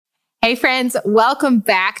Hey friends, welcome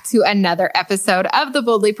back to another episode of the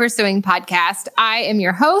Boldly Pursuing podcast. I am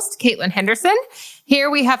your host, Caitlin Henderson. Here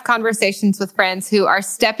we have conversations with friends who are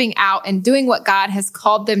stepping out and doing what God has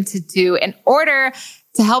called them to do in order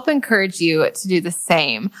to help encourage you to do the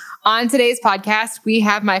same. On today's podcast, we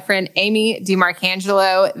have my friend Amy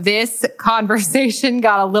DiMarcangelo. This conversation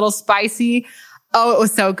got a little spicy. Oh, it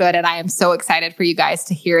was so good. And I am so excited for you guys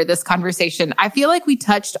to hear this conversation. I feel like we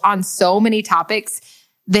touched on so many topics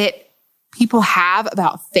that people have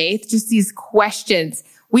about faith, just these questions.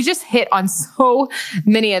 We just hit on so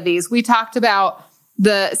many of these. We talked about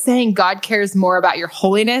the saying God cares more about your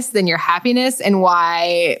holiness than your happiness and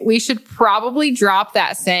why we should probably drop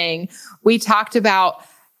that saying. We talked about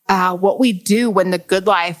what we do when the good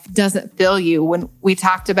life doesn't fill you. When we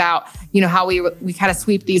talked about, how we kind of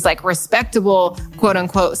sweep these like respectable quote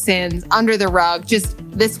unquote sins under the rug.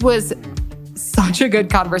 This was such a good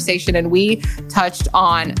conversation and we touched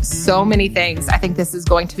on so many things. I think this is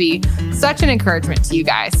going to be such an encouragement to you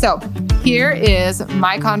guys. So here is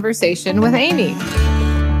my conversation with Amy.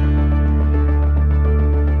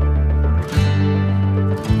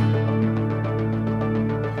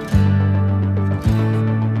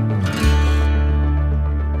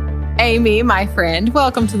 Amy, my friend,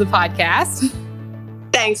 welcome to the podcast.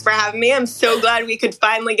 Thanks for having me. I'm so glad we could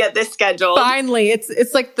finally get this scheduled. Finally,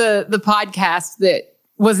 it's like the podcast that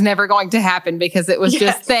was never going to happen because it was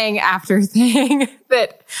just thing after thing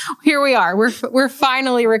that here we are. We're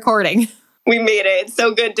finally recording. We made it. It's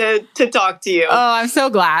so good to talk to you. Oh, I'm so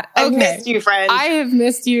glad. I've missed you, friend. I have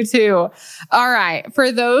missed you too. All right.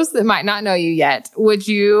 For those that might not know you yet, would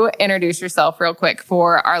you introduce yourself real quick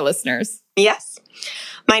for our listeners? Yes.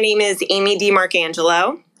 My name is Amy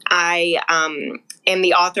DiMarcangelo. I am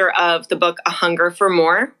the author of the book A Hunger for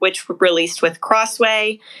More, which released with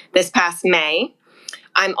Crossway this past May.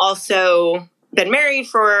 I'm also been married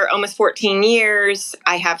for almost 14 years.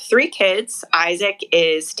 I have 3 kids. Isaac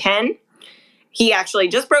is 10. He actually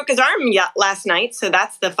just broke his arm last night, so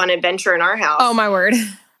that's the fun adventure in our house. Oh, my word.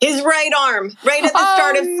 His right arm, right at the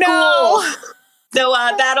start of school. So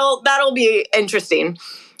that'll be interesting.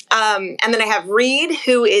 And then I have Reed,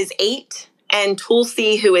 who is 8. And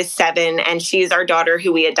Tulsi, who is 7, and she's our daughter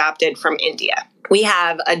who we adopted from India. We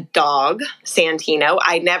have a dog, Santino.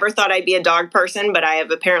 I never thought I'd be a dog person, but I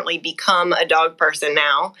have apparently become a dog person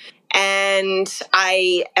now. And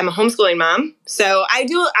I am a homeschooling mom. So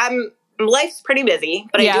life's pretty busy,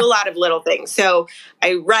 but I do a lot of little things. So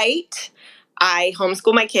I write, I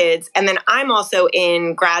homeschool my kids, and then I'm also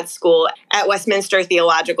in grad school at Westminster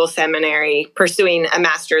Theological Seminary pursuing a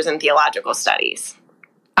master's in theological studies.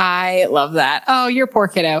 I love that. Oh, your poor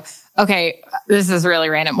kiddo. Okay, this is really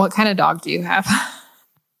random. What kind of dog do you have?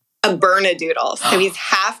 A Bernedoodle. So he's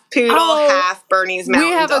half poodle, half Bernese Mountain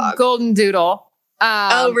Dog. We have a golden doodle.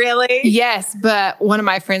 Oh, really? Yes, but one of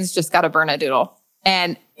my friends just got a Bernedoodle,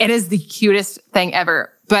 and it is the cutest thing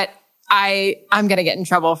ever. But I'm going to get in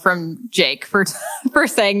trouble from Jake for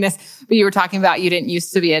saying this. But you were talking about you didn't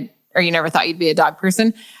used to be you never thought you'd be a dog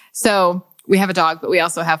person. So we have a dog, but we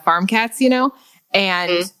also have farm cats,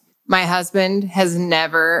 And my husband has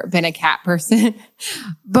never been a cat person,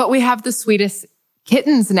 but we have the sweetest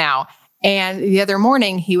kittens now. And the other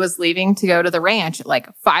morning he was leaving to go to the ranch at like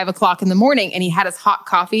 5:00 in the morning, and he had his hot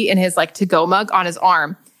coffee in his like to-go mug on his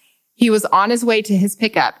arm. He was on his way to his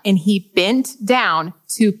pickup and he bent down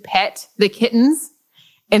to pet the kittens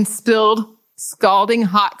and spilled scalding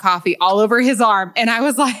hot coffee all over his arm. And I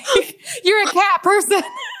was like, you're a cat person.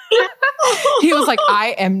 He was like,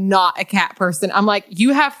 I am not a cat person. I'm like,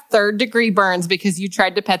 you have 3rd-degree burns because you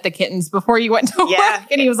tried to pet the kittens before you went to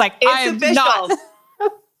work. And he was like, I am not.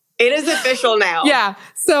 It is official now. Yeah.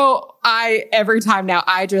 So every time now,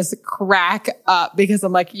 I just crack up because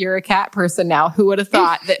I'm like, you're a cat person now. Who would have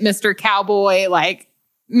thought that Mr. Cowboy, like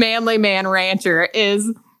manly man rancher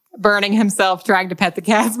is burning himself trying to pet the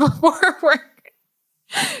cats before work?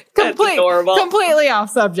 Completely off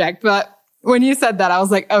subject, but when you said that, I was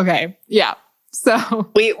like, okay, yeah.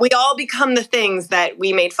 So we all become the things that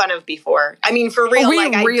we made fun of before. I mean, for real,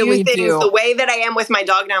 I do things the way that I am with my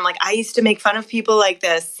dog now. I'm like, I used to make fun of people like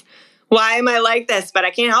this. Why am I like this? But I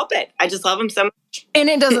can't help it. I just love them so much. And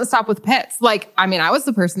it doesn't stop with pets. Like, I mean, I was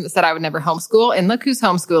the person that said I would never homeschool, and look who's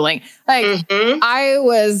homeschooling. Like,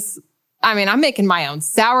 I'm making my own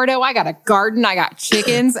sourdough. I got a garden. I got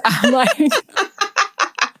chickens. I'm like,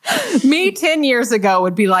 me 10 years ago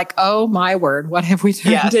would be like, oh my word, what have we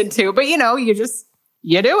turned into? But you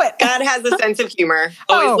do it. God has a sense of humor,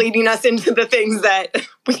 always leading us into the things that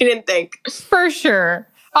we didn't think. For sure.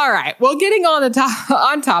 All right. Well, getting on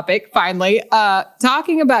on topic, finally,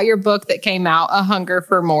 talking about your book that came out, A Hunger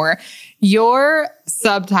for More. Your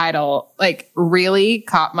subtitle like really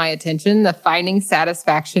caught my attention. The finding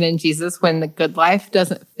satisfaction in Jesus when the good life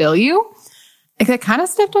doesn't fill you. Like that kind of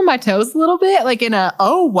stepped on my toes a little bit, like in a,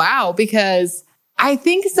 oh, wow, because I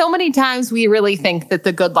think so many times we really think that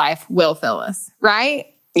the good life will fill us, right?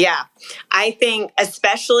 Yeah. I think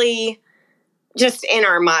especially just in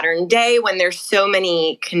our modern day when there's so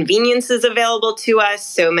many conveniences available to us,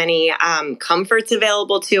 so many comforts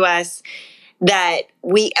available to us, that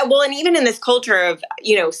and even in this culture of,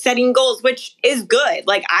 setting goals, which is good.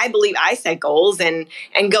 Like, I believe I set goals and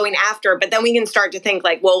going after, but then we can start to think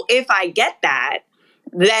like, well, if I get that,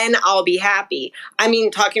 then I'll be happy. I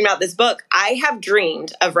mean, talking about this book, I have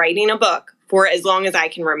dreamed of writing a book for as long as I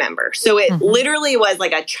can remember. So it literally was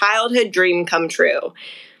like a childhood dream come true.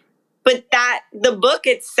 But the book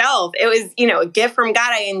itself, it was, a gift from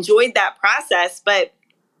God. I enjoyed that process, but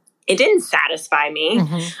it didn't satisfy me.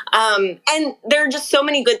 And there are just so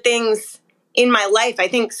many good things in my life. I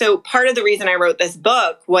think so. Part of the reason I wrote this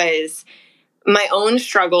book was my own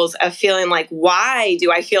struggles of feeling like, why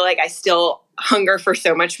do I feel like I still hunger for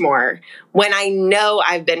so much more when I know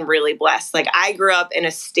I've been really blessed? Like, I grew up in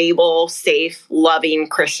a stable, safe, loving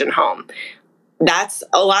Christian home. That's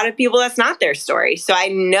a lot of people, that's not their story. So I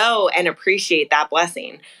know and appreciate that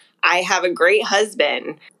blessing. I have a great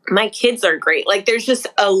husband. My kids are great. Like, there's just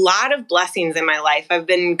a lot of blessings in my life. I've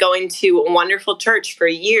been going to a wonderful church for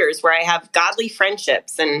years where I have godly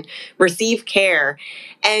friendships and receive care.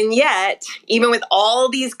 And yet, even with all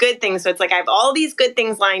these good things, so it's like I have all these good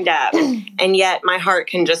things lined up, and yet my heart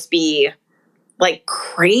can just be like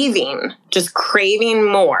craving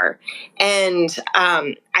more. And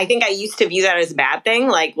I think I used to view that as a bad thing.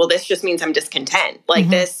 Like, well, this just means I'm discontent. Like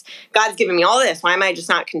this, God's given me all this. Why am I just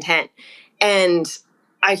not content? And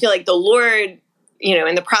I feel like the Lord,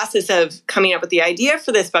 in the process of coming up with the idea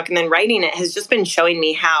for this book and then writing it, has just been showing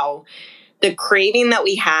me how the craving that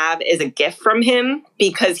we have is a gift from Him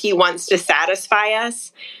because He wants to satisfy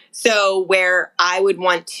us. So where I would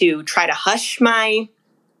want to try to hush my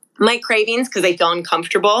cravings because they feel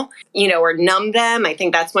uncomfortable, or numb them. I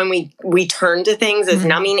think that's when we turn to things as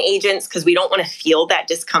numbing agents because we don't want to feel that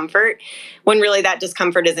discomfort, when really that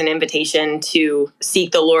discomfort is an invitation to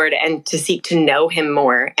seek the Lord and to seek to know Him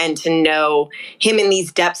more and to know Him in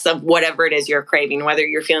these depths of whatever it is you're craving, whether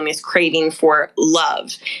you're feeling this craving for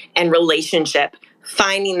love and relationship,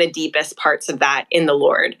 finding the deepest parts of that in the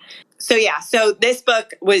Lord. So this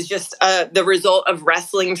book was just the result of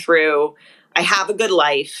wrestling through, I have a good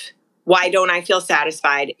life. Why don't I feel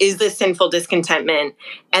satisfied? Is this sinful discontentment?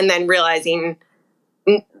 And then realizing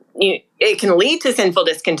it can lead to sinful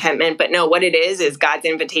discontentment, but no, what it is God's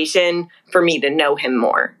invitation for me to know Him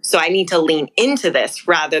more. So I need to lean into this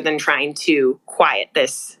rather than trying to quiet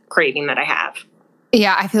this craving that I have.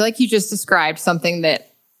 Yeah, I feel like you just described something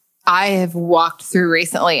that I have walked through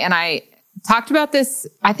recently. And I talked about this,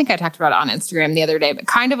 I think I talked about it on Instagram the other day, but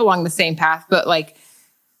kind of along the same path, but like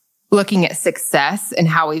looking at success and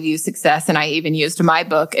how we view success. And I even used my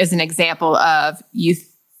book as an example of you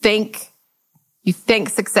think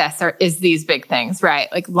success is these big things, right?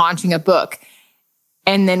 Like launching a book.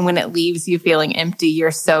 And then when it leaves you feeling empty,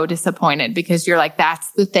 you're so disappointed because you're like,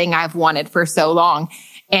 that's the thing I've wanted for so long.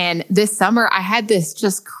 And this summer I had this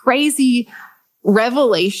just crazy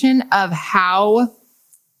revelation of how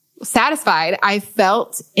satisfied I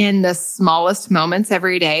felt in the smallest moments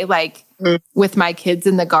every day, like with my kids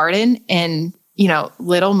in the garden and,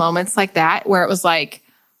 little moments like that, where it was like,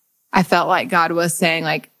 I felt like God was saying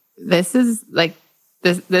like, this is like,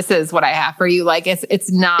 this is what I have for you. Like,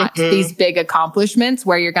 it's not these big accomplishments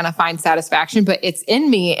where you're going to find satisfaction, but it's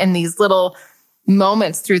in me in these little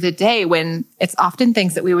moments through the day when it's often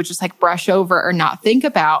things that we would just like brush over or not think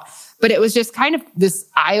about. But it was just kind of this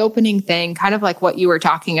eye-opening thing, kind of like what you were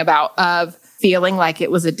talking about of feeling like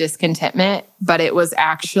it was a discontentment, but it was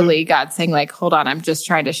actually God saying like, hold on, I'm just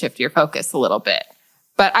trying to shift your focus a little bit.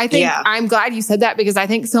 But I think I'm glad you said that because I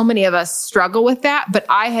think so many of us struggle with that, but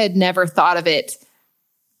I had never thought of it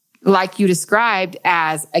like you described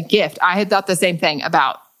as a gift. I had thought the same thing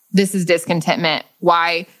about this is discontentment.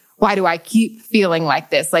 Why do I keep feeling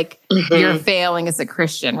like this? Like you're failing as a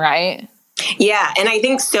Christian, right? Yeah. And I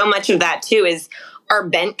think so much of that too is our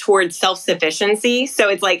bent towards self-sufficiency. So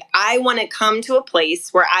it's like, I want to come to a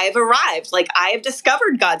place where I have arrived. Like I have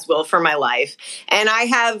discovered God's will for my life and I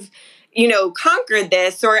have, conquered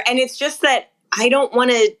this and it's just that I don't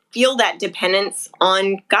want to feel that dependence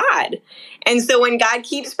on God. And so when God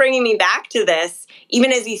keeps bringing me back to this,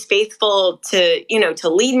 even as He's faithful to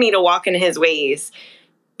lead me to walk in His ways,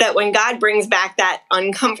 that when God brings back that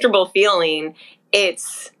uncomfortable feeling,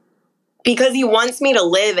 it's because He wants me to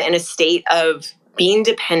live in a state of being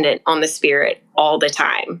dependent on the Spirit all the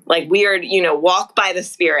time. Like we are, walk by the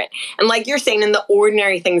Spirit. And like you're saying, in the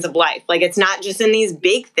ordinary things of life, like it's not just in these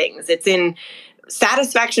big things. It's in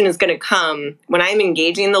satisfaction is going to come when I'm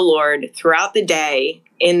engaging the Lord throughout the day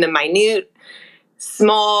in the minute,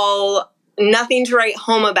 small, nothing to write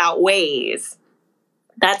home about ways.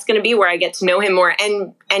 That's going to be where I get to know him more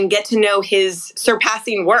and get to know his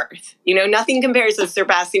surpassing worth. Nothing compares to the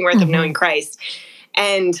surpassing worth of knowing Christ.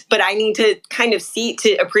 But I need to kind of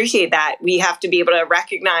to appreciate that. We have to be able to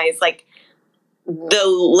recognize like the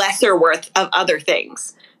lesser worth of other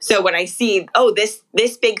things. So when I see,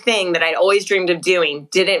 this big thing that I'd always dreamed of doing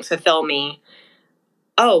didn't fulfill me.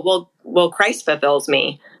 Oh, well, Christ fulfills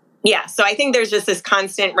me. Yeah. So I think there's just this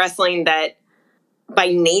constant wrestling that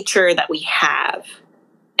by nature that we have.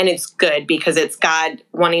 And it's good because it's God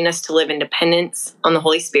wanting us to live in dependence on the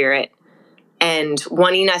Holy Spirit and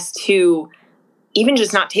wanting us to even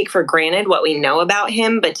just not take for granted what we know about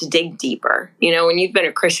him, but to dig deeper, when you've been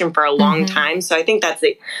a Christian for a long time. So I think that's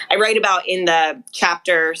I write about in the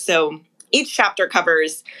chapter. So each chapter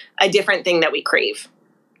covers a different thing that we crave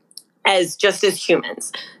as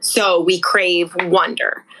humans. So we crave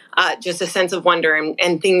wonder, just a sense of wonder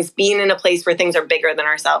and things being in a place where things are bigger than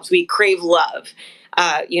ourselves. We crave love.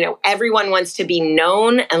 Everyone wants to be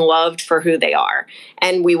known and loved for who they are.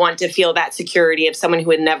 And we want to feel that security of someone who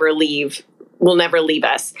will never leave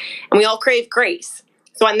us. And we all crave grace.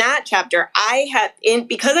 So on that chapter,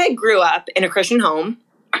 because I grew up in a Christian home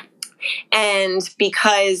and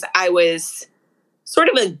because I was sort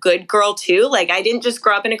of a good girl too, like I didn't just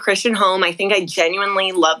grow up in a Christian home. I think I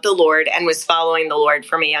genuinely loved the Lord and was following the Lord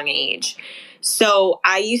from a young age. So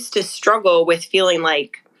I used to struggle with feeling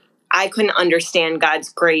like I couldn't understand God's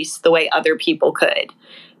grace the way other people could.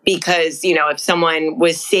 Because, if someone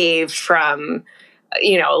was saved from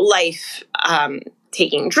life,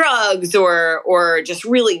 taking drugs or just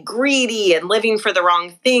really greedy and living for the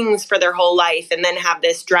wrong things for their whole life and then have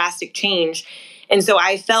this drastic change. And so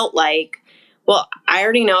I felt like, well, I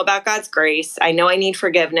already know about God's grace. I know I need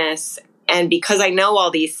forgiveness. And because I know all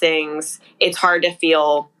these things, it's hard to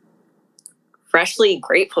feel freshly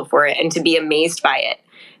grateful for it and to be amazed by it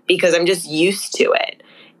because I'm just used to it.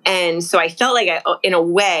 And so I felt like I, in a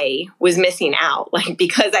way, was missing out. Like,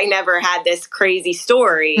 because I never had this crazy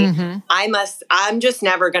story, I'm just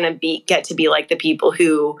never going to get to be like the people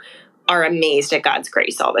who are amazed at God's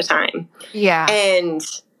grace all the time. Yeah. And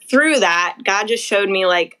through that, God just showed me,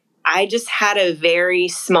 like, I just had a very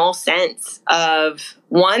small sense of,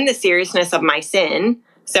 one, the seriousness of my sin.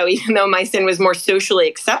 So even though my sin was more socially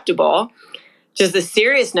acceptable, just the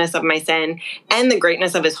seriousness of my sin and the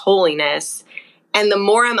greatness of his holiness. And the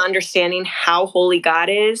more I'm understanding how holy God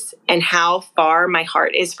is and how far my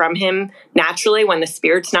heart is from him naturally when the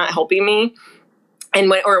Spirit's not helping me, and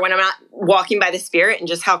when I'm not walking by the Spirit, and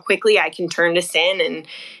just how quickly I can turn to sin and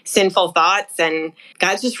sinful thoughts. And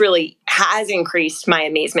God just really has increased my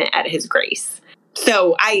amazement at his grace.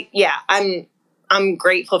 So I'm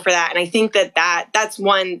grateful for that. And I think that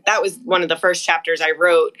was one of the first chapters I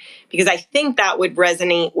wrote, because I think that would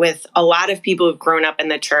resonate with a lot of people who've grown up in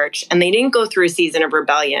the church and they didn't go through a season of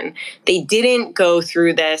rebellion. They didn't go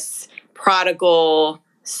through this prodigal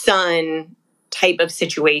son type of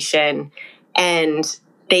situation. And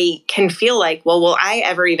they can feel like, well, will I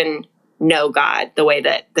ever even know God the way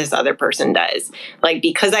that this other person does? Like,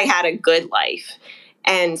 because I had a good life.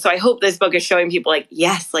 And so I hope this book is showing people, like,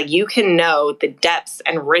 yes, like you can know the depths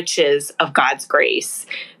and riches of God's grace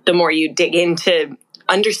the more you dig into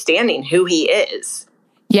understanding who he is.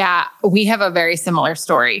 Yeah, we have a very similar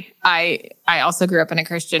story. I also grew up in a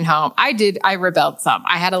Christian home. I rebelled some.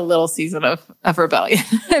 I had a little season of rebellion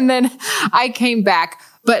and then I came back,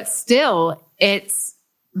 but still it's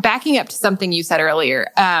backing up to something you said earlier.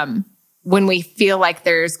 When we feel like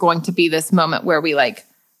there's going to be this moment where we like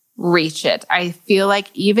reach it. I feel like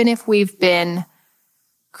even if we've been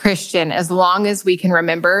Christian, as long as we can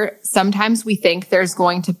remember, sometimes we think there's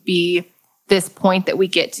going to be this point that we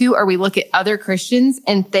get to, or we look at other Christians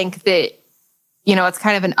and think that, it's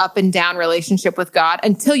kind of an up and down relationship with God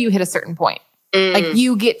until you hit a certain point. Like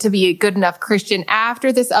you get to be a good enough Christian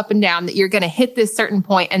after this up and down that you're going to hit this certain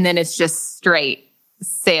point and then it's just straight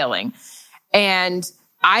sailing. And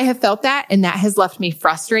I have felt that, and that has left me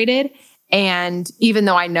frustrated. And even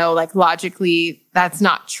though I know, like, logically that's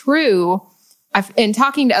not true, in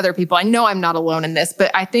talking to other people, I know I'm not alone in this,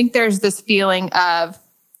 but I think there's this feeling of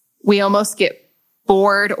we almost get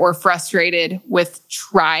bored or frustrated with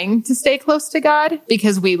trying to stay close to God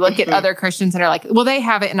because we look at other Christians and are like, well, they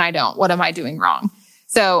have it and I don't. What am I doing wrong?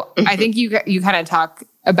 So I think you kind of talk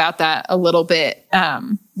about that a little bit.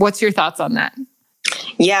 What's your thoughts on that?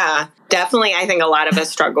 Yeah, definitely. I think a lot of us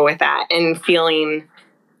struggle with that and feeling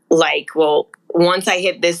like, well, once I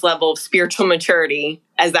hit this level of spiritual maturity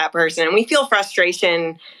as that person, and we feel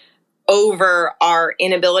frustration over our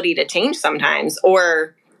inability to change sometimes,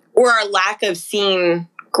 or our lack of seeing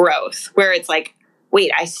growth, where it's like,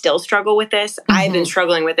 wait, I still struggle with this. Mm-hmm. I've been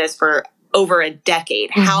struggling with this for over a decade.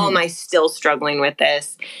 Mm-hmm. How am I still struggling with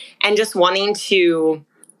this? And just wanting to,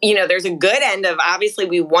 there's a good end of, obviously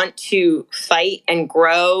we want to fight and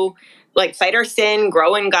grow, like fight our sin,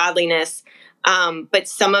 grow in godliness. But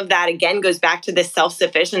some of that, again, goes back to this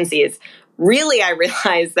self-sufficiency. Is really, I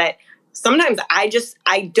realize that sometimes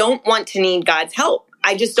I don't want to need God's help.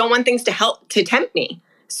 I just don't want things to tempt me.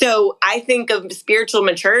 So I think of spiritual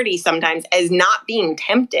maturity sometimes as not being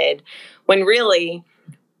tempted, when really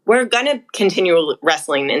we're going to continue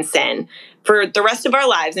wrestling in sin for the rest of our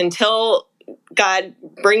lives until God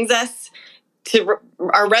brings us to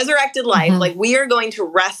our resurrected life. Mm-hmm. Like, we are going to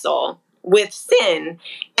wrestle with sin,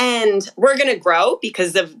 and we're going to grow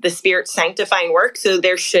because of the Spirit's sanctifying work. So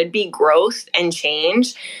there should be growth and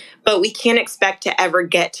change, but we can't expect to ever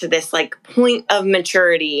get to this like point of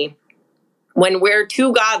maturity when we're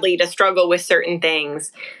too godly to struggle with certain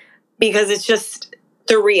things, because it's just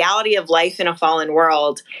the reality of life in a fallen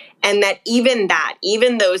world. And that even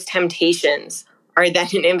those temptations are then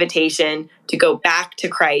an invitation to go back to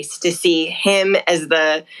Christ, to see him as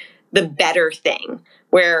the better thing,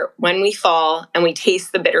 where when we fall and we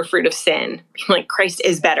taste the bitter fruit of sin, like, Christ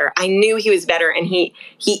is better. I knew he was better, and he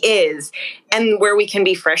is. And where we can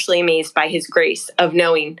be freshly amazed by his grace of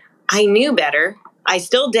knowing, I knew better. I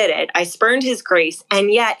still did it. I spurned his grace,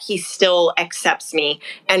 and yet he still accepts me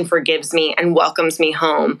and forgives me and welcomes me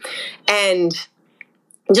home. And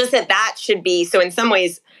just that should be, so in some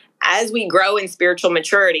ways, as we grow in spiritual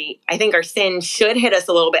maturity, I think our sin should hit us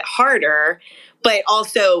a little bit harder, but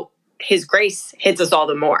also his grace hits us all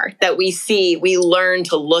the more. That we learn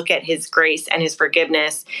to look at his grace and his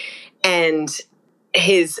forgiveness and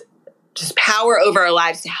his just power over our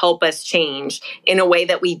lives to help us change in a way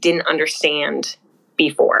that we didn't understand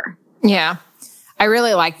before. Yeah. I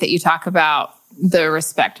really like that you talk about the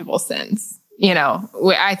respectable sins.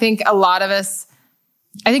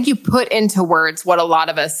 I think you put into words what a lot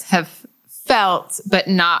of us have felt, but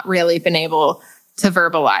not really been able to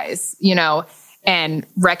verbalize, and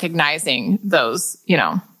recognizing those,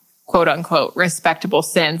 quote unquote, respectable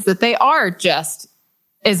sins, that they are just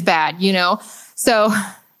as bad, So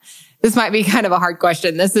this might be kind of a hard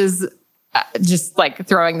question. This is just like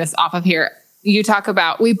throwing this off of here. You talk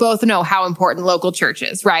about, we both know how important local church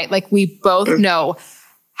is, right? Like, we both know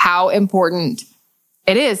how important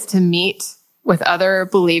it is to meet with other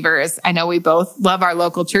believers. I know we both love our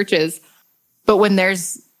local churches, but when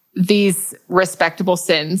there's these respectable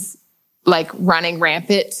sins, like running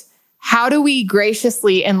rampant, how do we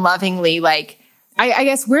graciously and lovingly, like, I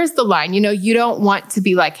guess, where's the line? You don't want to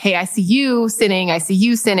be like, hey, I see you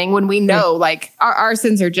sinning, when we know like our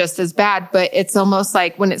sins are just as bad. But it's almost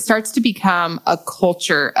like when it starts to become a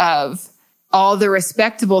culture of all the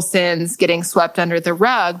respectable sins getting swept under the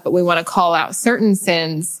rug, but we want to call out certain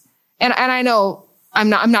sins. And I know I'm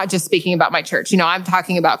not just speaking about my church. I'm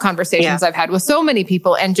talking about conversations I've had with so many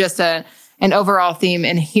people, and just an overall theme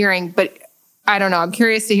and hearing. But I don't know. I'm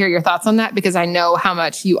curious to hear your thoughts on that, because I know how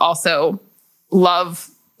much you also love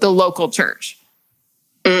the local church.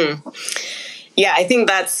 Yeah, I think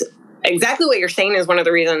that's exactly what you're saying is one of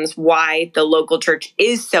the reasons why the local church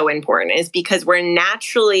is so important, is because we're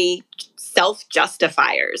naturally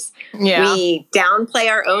self-justifiers. Yeah. We downplay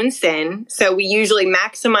our own sin. So we usually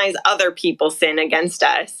maximize other people's sin against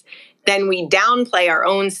us. Then we downplay our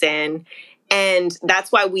own sin. And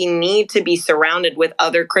that's why we need to be surrounded with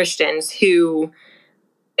other Christians who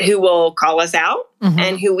will call us out, mm-hmm.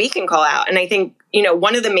 and who we can call out. And I think,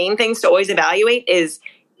 one of the main things to always evaluate is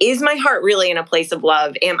my heart really in a place of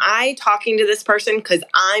love? Am I talking to this person because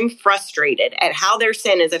I'm frustrated at how their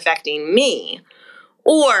sin is affecting me?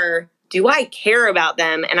 Or do I care about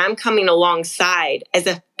them and I'm coming alongside as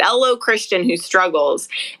a fellow Christian who struggles,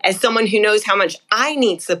 as someone who knows how much I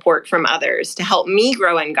need support from others to help me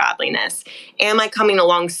grow in godliness? Am I coming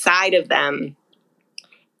alongside of them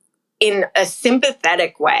in a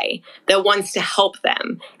sympathetic way that wants to help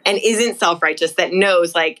them and isn't self-righteous, that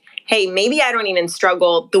knows like, hey, maybe I don't even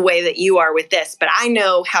struggle the way that you are with this, but I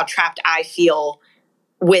know how trapped I feel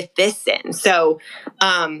with this sin. So,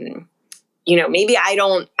 maybe I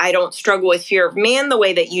don't struggle with fear of man the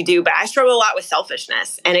way that you do, but I struggle a lot with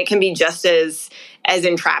selfishness, and it can be just as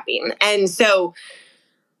entrapping. And so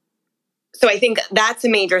I think that's a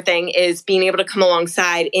major thing, is being able to come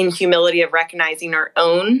alongside in humility of recognizing our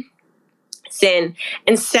own sin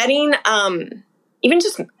and setting even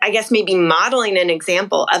just, I guess, maybe modeling an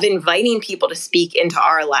example of inviting people to speak into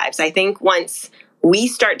our lives. I think once we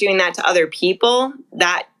start doing that to other people,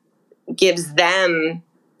 that gives them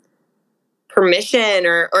permission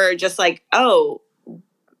or just like, oh,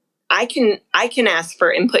 I can ask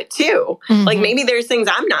for input too. Mm-hmm. Like maybe there's things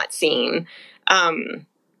I'm not seeing.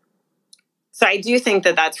 So I do think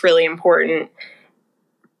that that's really important.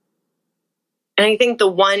 And I think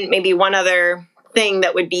maybe one other thing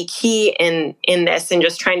that would be key in this and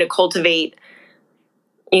just trying to cultivate,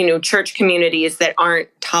 church communities that aren't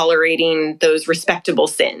tolerating those respectable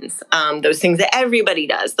sins, those things that everybody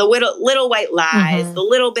does, the little white lies, mm-hmm. the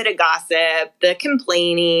little bit of gossip, the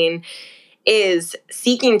complaining, is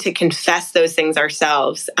seeking to confess those things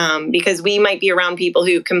ourselves, because we might be around people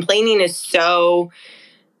who complaining is so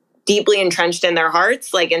deeply entrenched in their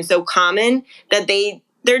hearts, and so common that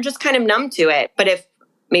they're just kind of numb to it. But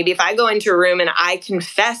if I go into a room and I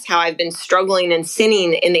confess how I've been struggling and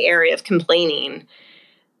sinning in the area of complaining,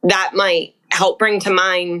 that might help bring to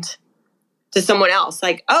mind to someone else,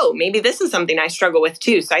 oh, maybe this is something I struggle with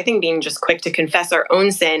too. So I think being just quick to confess our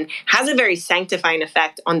own sin has a very sanctifying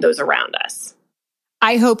effect on those around us.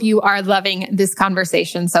 I hope you are loving this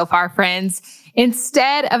conversation so far, friends.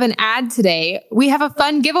 Instead of an ad today, we have a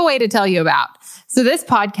fun giveaway to tell you about. So this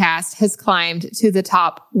podcast has climbed to the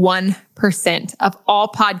top 1% of all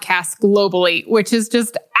podcasts globally, which is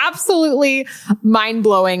just absolutely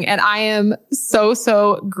mind-blowing. And I am so,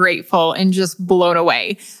 so grateful and just blown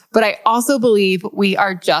away. But I also believe we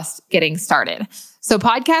are just getting started. So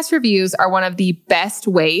podcast reviews are one of the best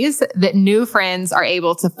ways that new friends are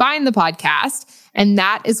able to find the podcast. And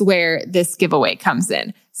that is where this giveaway comes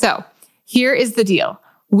in. So here is the deal.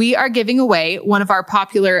 We are giving away one of our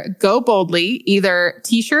popular Go Boldly, either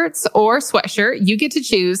t-shirts or sweatshirt, you get to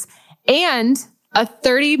choose, and a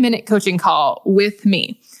 30-minute coaching call with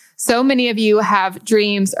me. So many of you have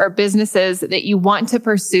dreams or businesses that you want to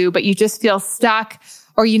pursue, but you just feel stuck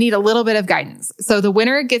or you need a little bit of guidance. So the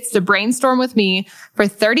winner gets to brainstorm with me for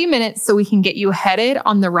 30 minutes so we can get you headed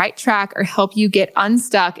on the right track or help you get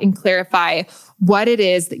unstuck and clarify what it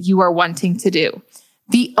is that you are wanting to do.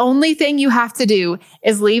 The only thing you have to do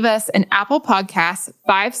is leave us an Apple Podcasts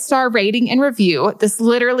 5-star rating and review. This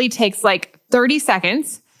literally takes 30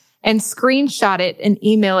 seconds, and screenshot it and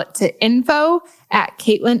email it to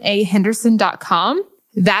info@CaitlinAHenderson.com.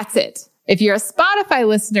 That's it. If you're a Spotify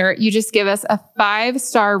listener, you just give us a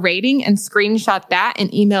 5-star rating and screenshot that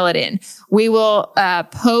and email it in. We will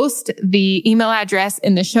post the email address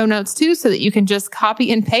in the show notes too, so that you can just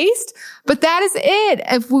copy and paste. But that is it.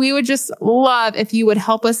 If we would just love if you would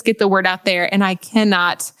help us get the word out there. And I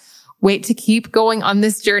cannot wait to keep going on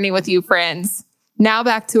this journey with you, friends. Now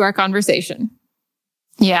back to our conversation.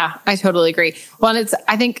 Yeah, I totally agree. Well,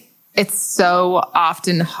 I think it's so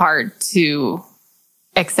often hard to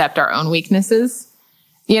accept our own weaknesses.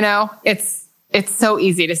 It's so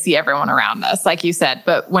easy to see everyone around us, like you said,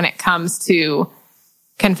 but when it comes to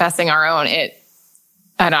confessing our own,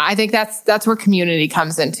 I think that's where community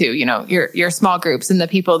comes into, your small groups and the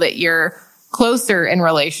people that you're closer in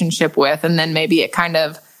relationship with. And then maybe it kind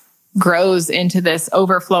of grows into this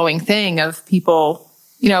overflowing thing of people,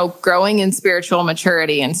 growing in spiritual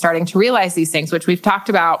maturity and starting to realize these things, which we've talked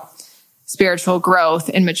about spiritual growth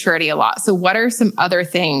and maturity a lot. So what are some other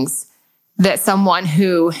things that someone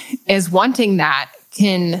who is wanting that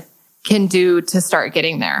can do to start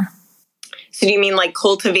getting there? So do you mean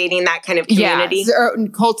cultivating that kind of community? Yeah, or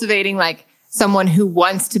cultivating someone who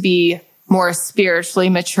wants to be more spiritually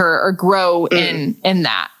mature or grow in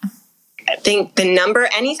that? I think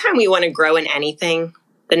anytime we want to grow in anything,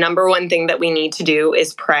 the number one thing that we need to do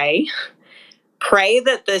is pray. Pray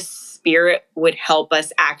that the Spirit would help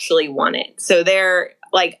us actually want it. So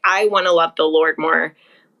I want to love the Lord more,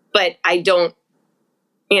 but I don't,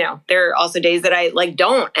 there are also days that I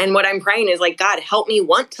don't. And what I'm praying is God, help me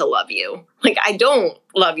want to love you. I don't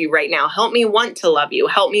love you right now. Help me want to love you.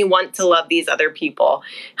 Help me want to love these other people.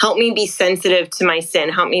 Help me be sensitive to my sin.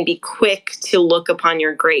 Help me be quick to look upon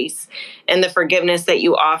your grace and the forgiveness that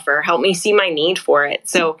you offer. Help me see my need for it.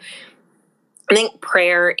 So I think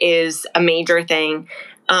prayer is a major thing.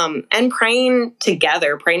 And praying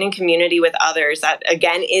together, praying in community with others, that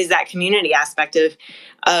again is that community aspect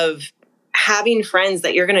of having friends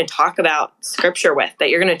that you're going to talk about scripture with, that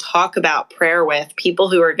you're going to talk about prayer with, people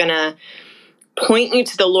who are going to point you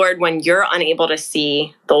to the Lord when you're unable to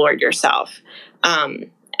see the Lord yourself. And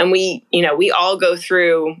we all go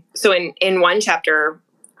through, so in one chapter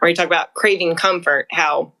where we talk about craving comfort,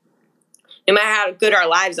 how no matter how good our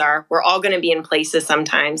lives are, we're all going to be in places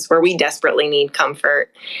sometimes where we desperately need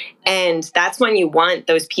comfort. And that's when you want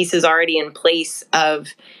those pieces already in place of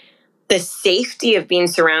the safety of being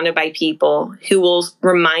surrounded by people who will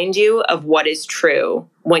remind you of what is true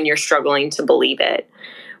when you're struggling to believe it,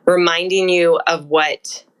 reminding you of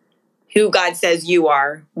who God says you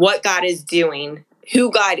are, what God is doing,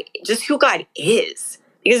 who God is.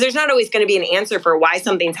 Because there's not always going to be an answer for why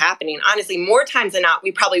something's happening. Honestly, more times than not,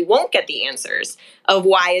 we probably won't get the answers of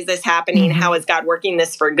why is this happening? Mm-hmm. How is God working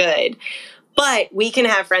this for good? But we can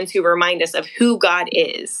have friends who remind us of who God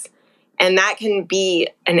is. And that can be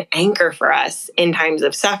an anchor for us in times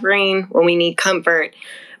of suffering, when we need comfort.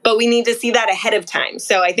 But we need to see that ahead of time.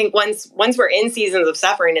 So I think once we're in seasons of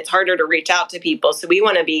suffering, it's harder to reach out to people. So we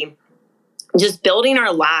want to be just building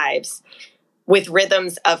our lives with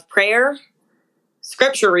rhythms of prayer,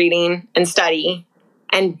 scripture reading and study,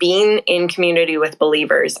 and being in community with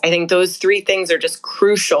believers. I think those three things are just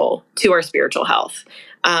crucial to our spiritual health,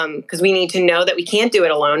 because we need to know that we can't do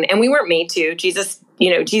it alone, and we weren't made to. Jesus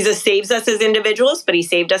saves us as individuals, but he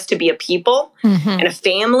saved us to be a people and a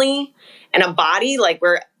family and a body. Like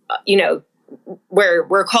we're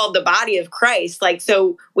called the body of Christ. Like,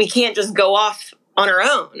 so we can't just go off on our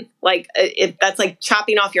own. Like that's like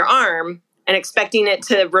chopping off your arm and expecting it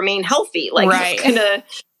to remain healthy. Like right.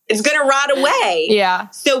 It's gonna rot away. Yeah.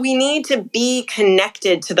 So we need to be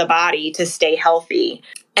connected to the body to stay healthy.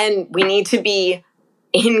 And we need to be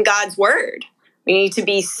in God's word. We need to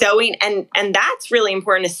be sowing. And that's really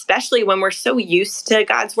important, especially when we're so used to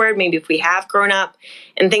God's word. Maybe if we have grown up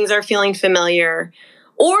and things are feeling familiar,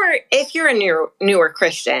 or if you're a newer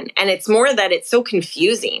Christian and it's more that it's so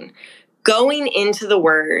confusing, going into the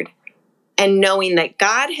word and knowing that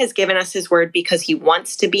God has given us his word because he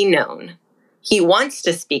wants to be known. He wants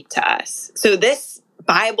to speak to us. So this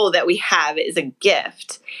Bible that we have is a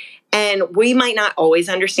gift. And we might not always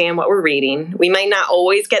understand what we're reading. We might not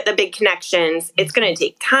always get the big connections. It's going to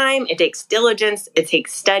take time. It takes diligence. It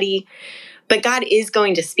takes study. But God is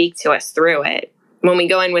going to speak to us through it when we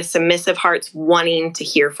go in with submissive hearts wanting to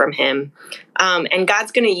hear from him. And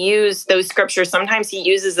God's going to use those scriptures. Sometimes he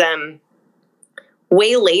uses them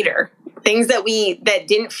way later. Things that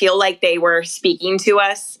didn't feel like they were speaking to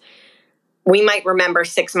us, we might remember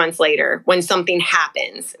 6 months later when something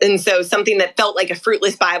happens. And so something that felt like a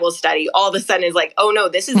fruitless Bible study all of a sudden is like, oh no,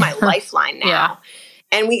 this is my lifeline now. Yeah.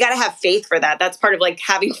 And we got to have faith for that. That's part of like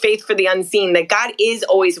having faith for the unseen, that God is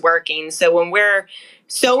always working. So when we're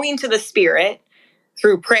sowing to the Spirit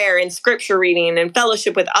through prayer and scripture reading and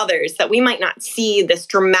fellowship with others, that we might not see this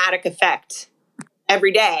dramatic effect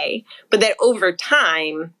every day, but that over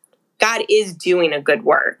time, God is doing a good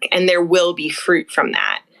work and there will be fruit from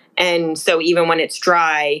that. And so even when it's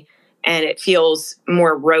dry and it feels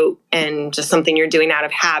more rote and just something you're doing out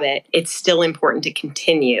of habit, it's still important to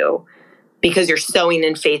continue because you're sowing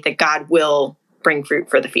in faith that God will bring fruit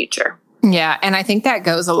for the future. Yeah. And I think that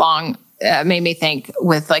goes along, made me think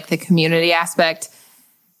with like the community aspect.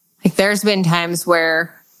 Like there's been times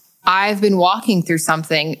where I've been walking through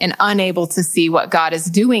something and unable to see what God is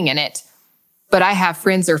doing in it. But I have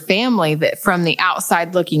friends or family that from the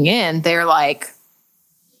outside looking in, they're like,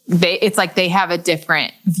 it's like they have a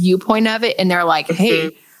different viewpoint of it. And they're like,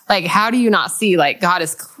 hey, like, how do you not see like God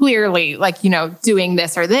is clearly like, doing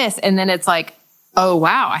this or this? And then it's like, oh,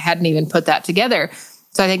 wow, I hadn't even put that together.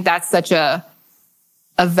 So I think that's such a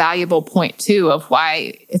valuable point too, of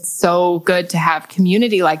why it's so good to have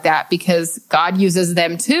community like that, because God uses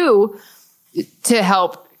them too to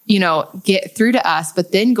help, get through to us.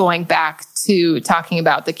 But then going back to talking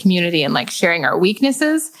about the community and like sharing our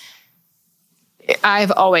weaknesses,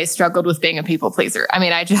 I've always struggled with being a people pleaser. I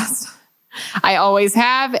mean, I always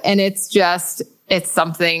have. And it's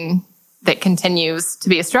something that continues to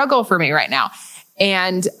be a struggle for me right now.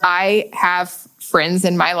 And I have friends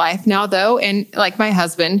in my life now though, and like my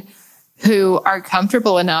husband, who are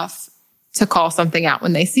comfortable enough to call something out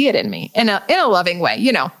when they see it in me in a loving way,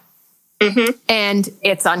 and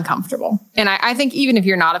it's uncomfortable. And I think even if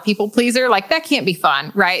you're not a people pleaser, like that can't be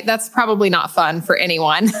fun, right? That's probably not fun for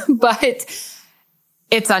anyone, but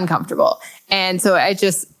it's uncomfortable. And so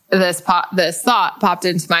this thought popped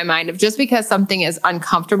into my mind of just because something is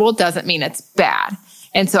uncomfortable doesn't mean it's bad.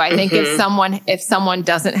 And so I think if someone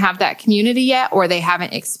doesn't have that community yet, or they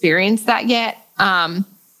haven't experienced that yet,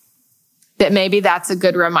 that maybe that's a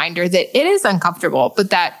good reminder that it is uncomfortable,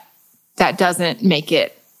 but that doesn't make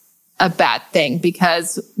it a bad thing,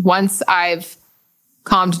 because once I've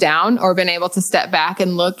calmed down or been able to step back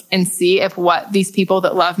and look and see if what these people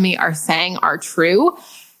that love me are saying are true,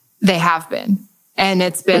 they have been. And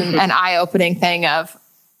it's been an eye-opening thing of,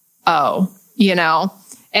 and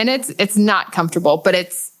it's not comfortable, but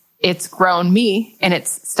it's grown me and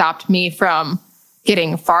it's stopped me from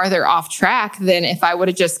getting farther off track than if I would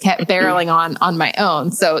have just kept barreling on my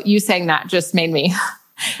own. So you saying that just made me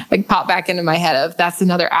like pop back into my head of that's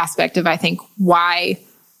another aspect of, I think, why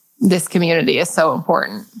this community is so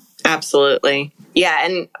important. Absolutely. Yeah.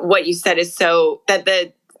 And what you said is so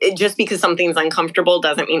that just because something's uncomfortable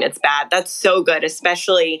doesn't mean it's bad. That's so good,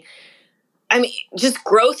 especially, I mean, just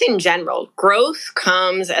growth in general. Growth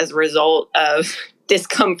comes as a result of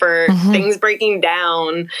discomfort, things breaking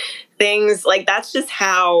down, things like that's just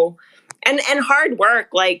how, and hard work.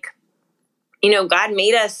 Like, God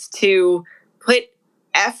made us to put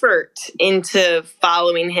effort into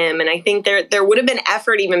following him. And I think there would have been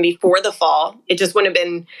effort even before the fall. It just wouldn't have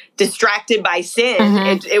been distracted by sin.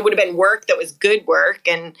 It would have been work that was good work.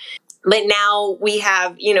 But now we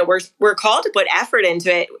have, we're called to put effort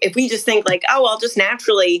into it. If we just think like, oh, I'll just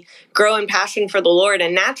naturally grow in passion for the Lord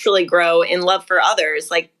and naturally grow in love for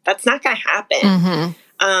others, like that's not going to happen.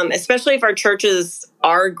 Especially if our churches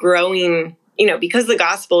are growing, because the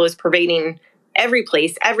gospel is pervading every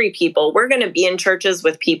place, every people. We're going to be in churches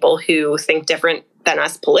with people who think different than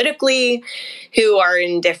us politically, who are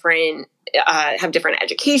in different, have different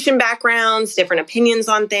education backgrounds, different opinions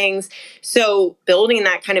on things. So building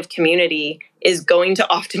that kind of community is going to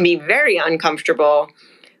often be very uncomfortable.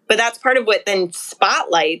 But that's part of what then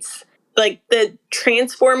spotlights like the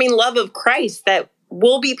transforming love of Christ, that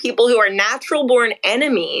we'll be people who are natural born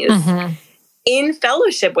enemies in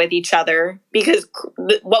fellowship with each other, because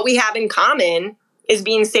what we have in common is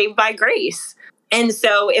being saved by grace. And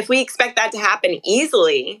so if we expect that to happen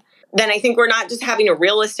easily, then I think we're not just having a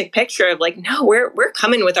realistic picture of like, no, we're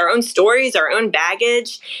coming with our own stories, our own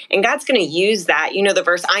baggage, and God's going to use that. The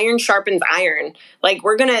verse, iron sharpens iron. Like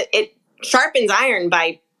it sharpens iron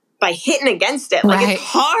by hitting against it. Like it's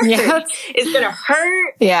hard. Yeah. It's going to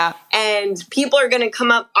hurt. Yeah. And people are going to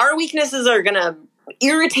come up. Our weaknesses are going to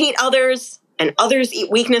irritate others, and others'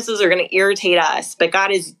 weaknesses are going to irritate us. But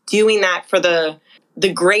God is doing that for the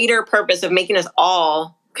greater purpose of making us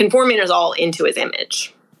all, conforming us all into his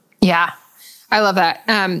image. Yeah. I love that.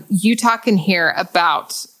 You talk in here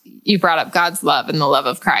about, you brought up God's love and the love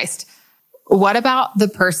of Christ. What about the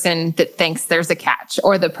person that thinks there's a catch,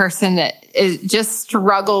 or the person that just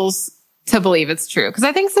struggles to believe it's true? Because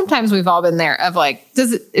I think sometimes we've all been there of like,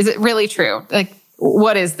 is it really true? Like,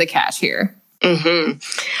 what is the catch here?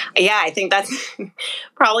 Yeah, I think that's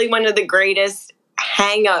probably one of the greatest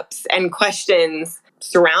hang-ups and questions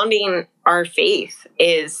surrounding our faith,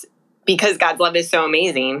 is because God's love is so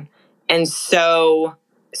amazing and so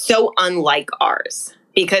unlike ours.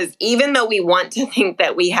 Because even though we want to think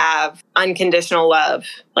that we have unconditional love,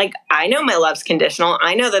 like I know my love's conditional.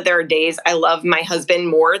 I know that there are days I love my husband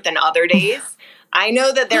more than other days. I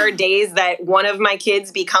know that there are days that one of my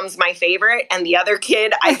kids becomes my favorite and the other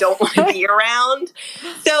kid I don't want to be around.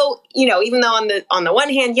 So, even though on the one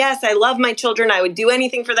hand, yes, I love my children. I would do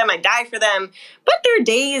anything for them. I'd die for them. But there are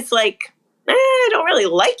days like, I don't really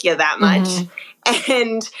like you that much.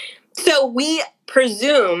 And so we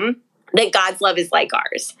presume that God's love is like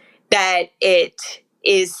ours, that it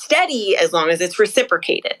is steady as long as it's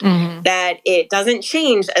reciprocated, that it doesn't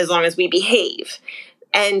change as long as we behave.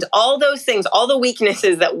 And all those things, all the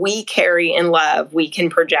weaknesses that we carry in love, we can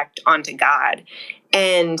project onto God.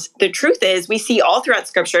 And the truth is, we see all throughout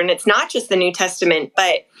Scripture, and it's not just the New Testament,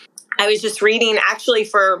 but I was just reading actually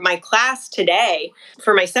for my class today,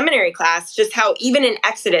 for my seminary class, just how even in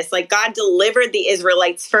Exodus, like God delivered the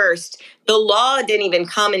Israelites first. The law didn't even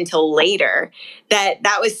come until later.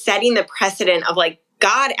 That was setting the precedent of like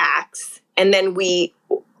God acts, and then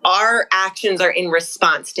our actions are in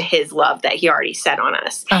response to his love that he already set on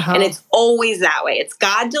us. And it's always that way. It's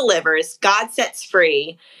God delivers, God sets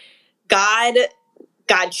free, God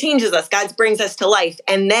changes us, God brings us to life,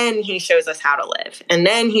 and then he shows us how to live. And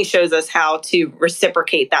then he shows us how to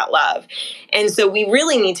reciprocate that love. And so we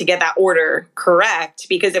really need to get that order correct,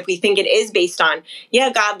 because if we think it is based on,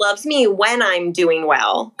 God loves me when I'm doing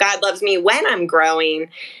well, God loves me when I'm growing,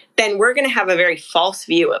 then we're going to have a very false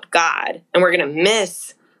view of God, and we're going to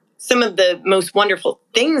miss some of the most wonderful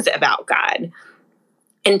things about God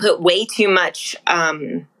and put way too much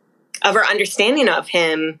of our understanding of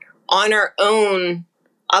him on our own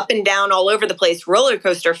up and down all over the place roller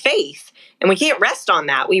coaster faith. And we can't rest on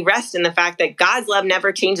that. We rest in the fact that God's love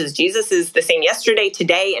never changes. Jesus is the same yesterday,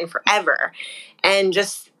 today, and forever. And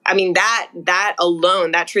just, that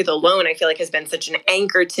alone, that truth alone, I feel like has been such an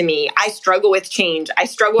anchor to me. I struggle with change. I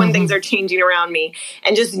struggle when things are changing around me.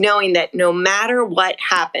 And just knowing that no matter what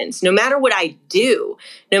happens, no matter what I do,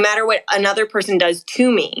 no matter what another person does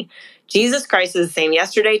to me, Jesus Christ is the same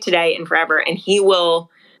yesterday, today, and forever. And he will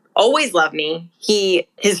always love me.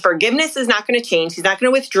 His forgiveness is not going to change. He's not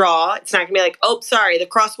going to withdraw. It's not going to be like, oh, sorry, the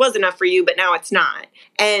cross was enough for you, but now it's not.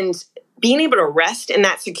 And being able to rest in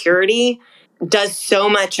that security does so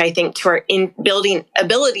much, I think, to our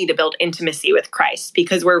ability to build intimacy with Christ,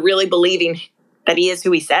 because we're really believing that he is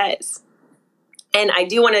who he says. And I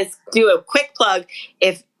do want to do a quick plug.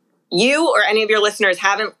 If you or any of your listeners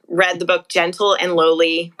haven't read the book Gentle and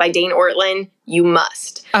Lowly by Dane Ortlund, you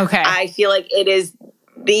must. Okay. I feel like it is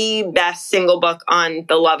the best single book on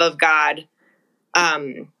the love of God.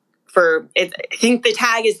 I think the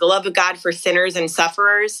tag is the love of God for sinners and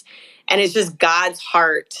sufferers. And it's just God's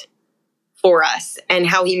heart for us and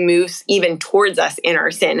how he moves even towards us in our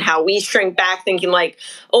sin, how we shrink back thinking like,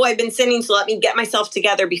 oh, I've been sinning, so let me get myself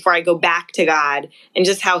together before I go back to God, and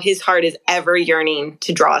just how his heart is ever yearning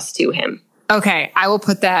to draw us to him. Okay, I'll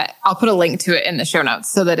put a link to it in the show notes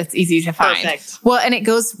so that it's easy to find. Perfect. Well, and it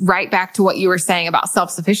goes right back to what you were saying about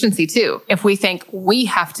self-sufficiency too. If we think we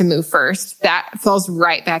have to move first, that falls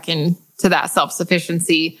right back into that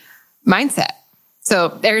self-sufficiency mindset. So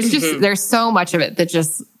there's so much of it that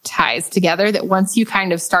just ties together that once you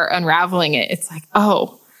kind of start unraveling it, it's like,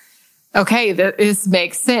 oh, okay, this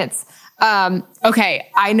makes sense. Okay,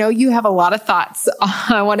 I know you have a lot of thoughts.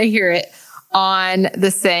 I want to hear it on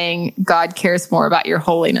the saying, God cares more about your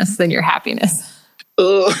holiness than your happiness.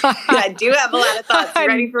 Ooh, I do have a lot of thoughts. You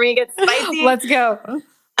ready for me to get spicy? Let's go.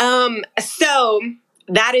 So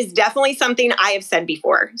that is definitely something I have said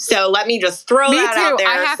before. So let me just throw that out there.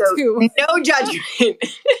 I have to. No judgment.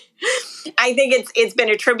 I think it's been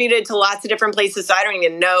attributed to lots of different places, so I don't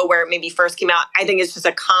even know where it maybe first came out. I think it's just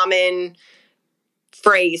a common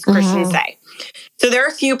phrase Christians say. So there are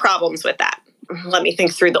a few problems with that. Let me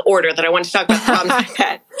think through the order that I want to talk about problems with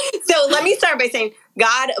that. So let me start by saying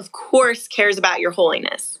God, of course, cares about your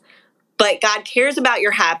holiness, but God cares about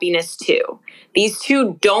your happiness too. These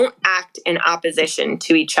two don't act in opposition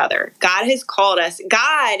to each other. God has called us.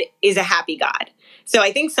 God is a happy God. So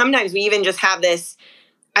I think sometimes we even just have this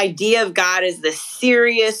idea of God as the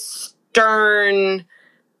serious, stern,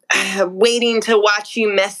 waiting to watch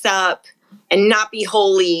you mess up and not be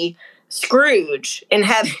holy Scrooge in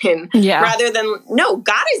heaven, rather than, no,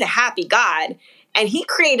 God is a happy God. And he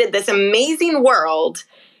created this amazing world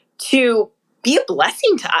to be a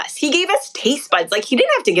blessing to us. He gave us taste buds. Like, he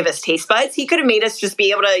didn't have to give us taste buds. He could have made us just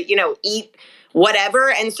be able to, eat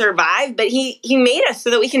whatever and survive. But he made us so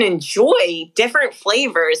that we can enjoy different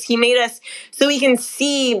flavors. He made us so we can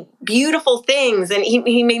see beautiful things. And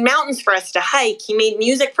he made mountains for us to hike. He made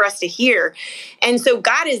music for us to hear. And so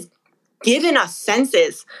God has given us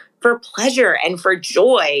senses for pleasure and for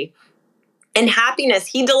joy and happiness.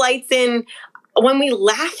 He delights in when we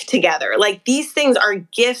laugh together. Like, these things are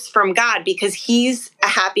gifts from God because he's a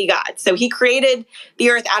happy God. So he created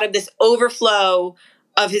the earth out of this overflow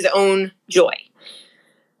of his own joy.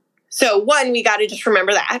 So one, we got to just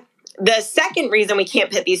remember that. The second reason we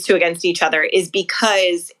can't pit these two against each other is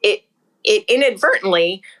because it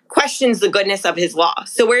inadvertently questions the goodness of his law.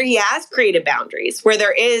 So where he has created boundaries, where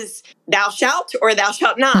there is thou shalt or thou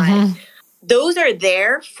shalt not, those are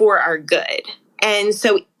there for our good. And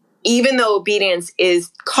so even though obedience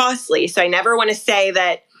is costly, so I never want to say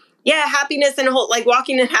that, happiness and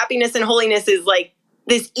walking in happiness and holiness is like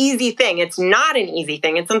this easy thing. It's not an easy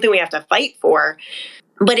thing. It's something we have to fight for,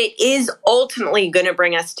 but it is ultimately going to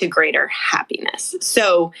bring us to greater happiness.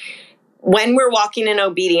 So when we're walking in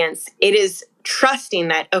obedience, it is trusting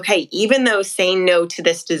that, okay, even though saying no to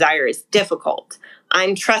this desire is difficult,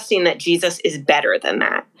 I'm trusting that Jesus is better than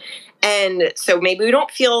that. And so maybe we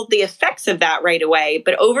don't feel the effects of that right away,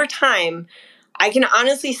 but over time, I can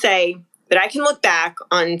honestly say that I can look back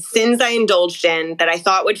on sins I indulged in that I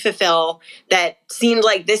thought would fulfill, that seemed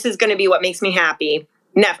like this is going to be what makes me happy.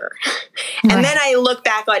 Never. And then I look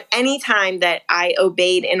back on any time that I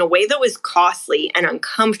obeyed in a way that was costly and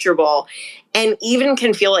uncomfortable and even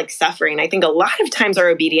can feel like suffering. I think a lot of times our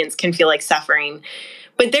obedience can feel like suffering,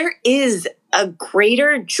 but there is a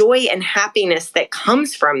greater joy and happiness that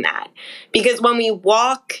comes from that. Because when we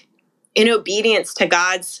walk in obedience to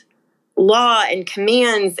God's law and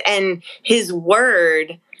commands and his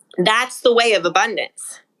word, that's the way of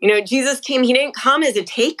abundance. Jesus came, he didn't come as a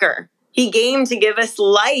taker. He came to give us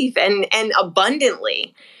life and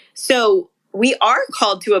abundantly. So we are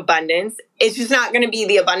called to abundance. It's just not going to be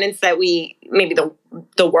the abundance that maybe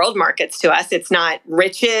the world markets to us. It's not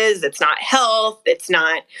riches. It's not health. It's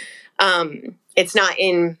not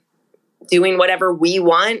in doing whatever we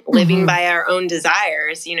want, living by our own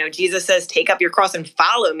desires. Jesus says, take up your cross and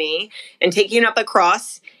follow me. And taking up a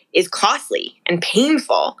cross is costly and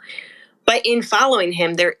painful. But in following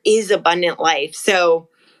him, there is abundant life. So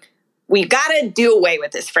we got to do away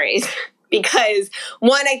with this phrase because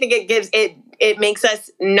one, I think it makes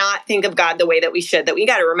us not think of God the way that we should, that we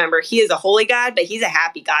got to remember he is a holy God, but he's a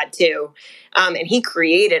happy God too. And he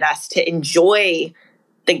created us to enjoy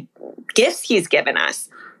the gifts he's given us.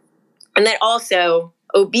 And that also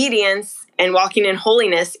obedience and walking in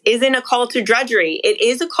holiness isn't a call to drudgery. It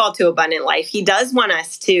is a call to abundant life. He does want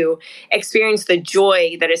us to experience the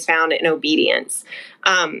joy that is found in obedience.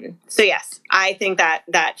 So yes, I think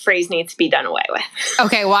that phrase needs to be done away with.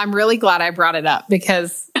 Okay. Well, I'm really glad I brought it up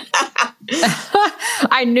because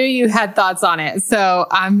I knew you had thoughts on it. So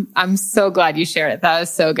I'm so glad you shared it. That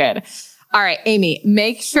was so good. All right, Amy,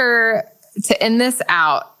 make sure to end this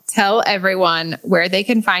out. Tell everyone where they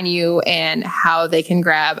can find you and how they can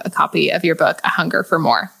grab a copy of your book, A Hunger for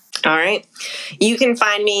More. All right. You can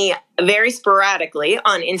find me very sporadically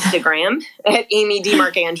on Instagram at Amy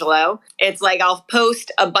DiMarcangelo. It's like I'll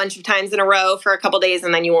post a bunch of times in a row for a couple days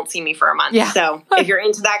and then you won't see me for a month. Yeah. So if you're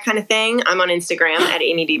into that kind of thing, I'm on Instagram at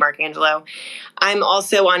Amy DiMarcangelo. I'm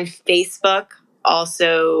also on Facebook,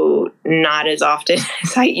 also not as often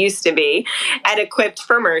as I used to be, at Equipped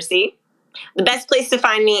for Mercy. The best place to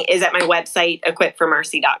find me is at my website,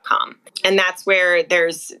 equippedformercy.com. And that's where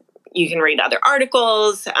you can read other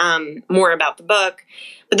articles, more about the book.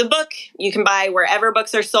 But the book you can buy wherever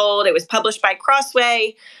books are sold. It was published by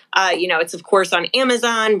Crossway. It's of course on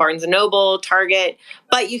Amazon, Barnes & Noble, Target.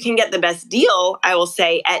 But you can get the best deal, I will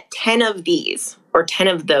say, at 10 of these or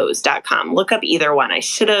 10ofthose.com. Look up either one. I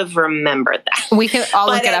should have remembered that. We can all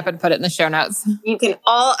look it up and put it in the show notes. You can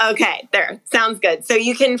all, okay, there. Sounds good. So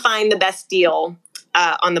you can find the best deal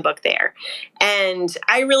on the book there. And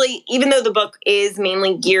I really, even though the book is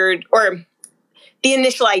mainly geared, or the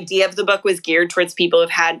initial idea of the book was geared towards people who've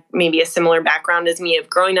had maybe a similar background as me of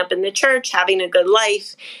growing up in the church, having a good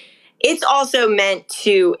life, it's also meant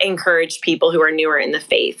to encourage people who are newer in the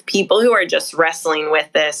faith, people who are just wrestling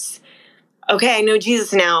with this, okay, I know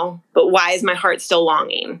Jesus now, but why is my heart still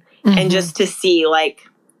longing? Mm-hmm. And just to see, like,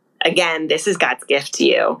 again, this is God's gift to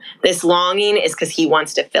you. This longing is because he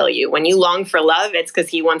wants to fill you. When you long for love, it's because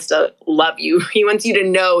he wants to love you. He wants you to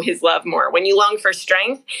know his love more. When you long for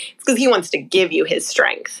strength, it's because he wants to give you his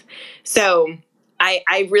strength. So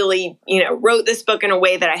I really, wrote this book in a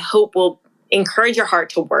way that I hope will encourage your heart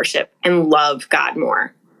to worship and love God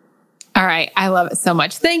more. All right. I love it so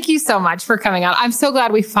much. Thank you so much for coming on. I'm so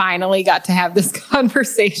glad we finally got to have this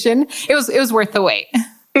conversation. It was worth the wait.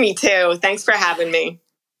 Me too. Thanks for having me.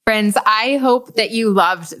 Friends, I hope that you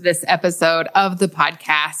loved this episode of the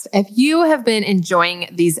podcast. If you have been enjoying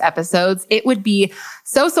these episodes, it would be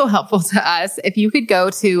so helpful to us if you could go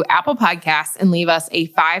to Apple Podcasts and leave us a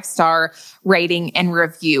 5-star rating and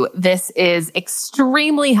review. This is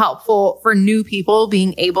extremely helpful for new people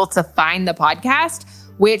being able to find the podcast,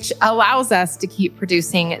 which allows us to keep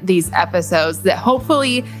producing these episodes that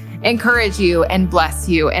hopefully encourage you and bless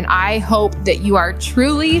you. And I hope that you are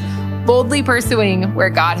truly boldly pursuing where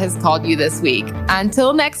God has called you this week.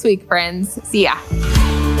 Until next week, friends. See ya.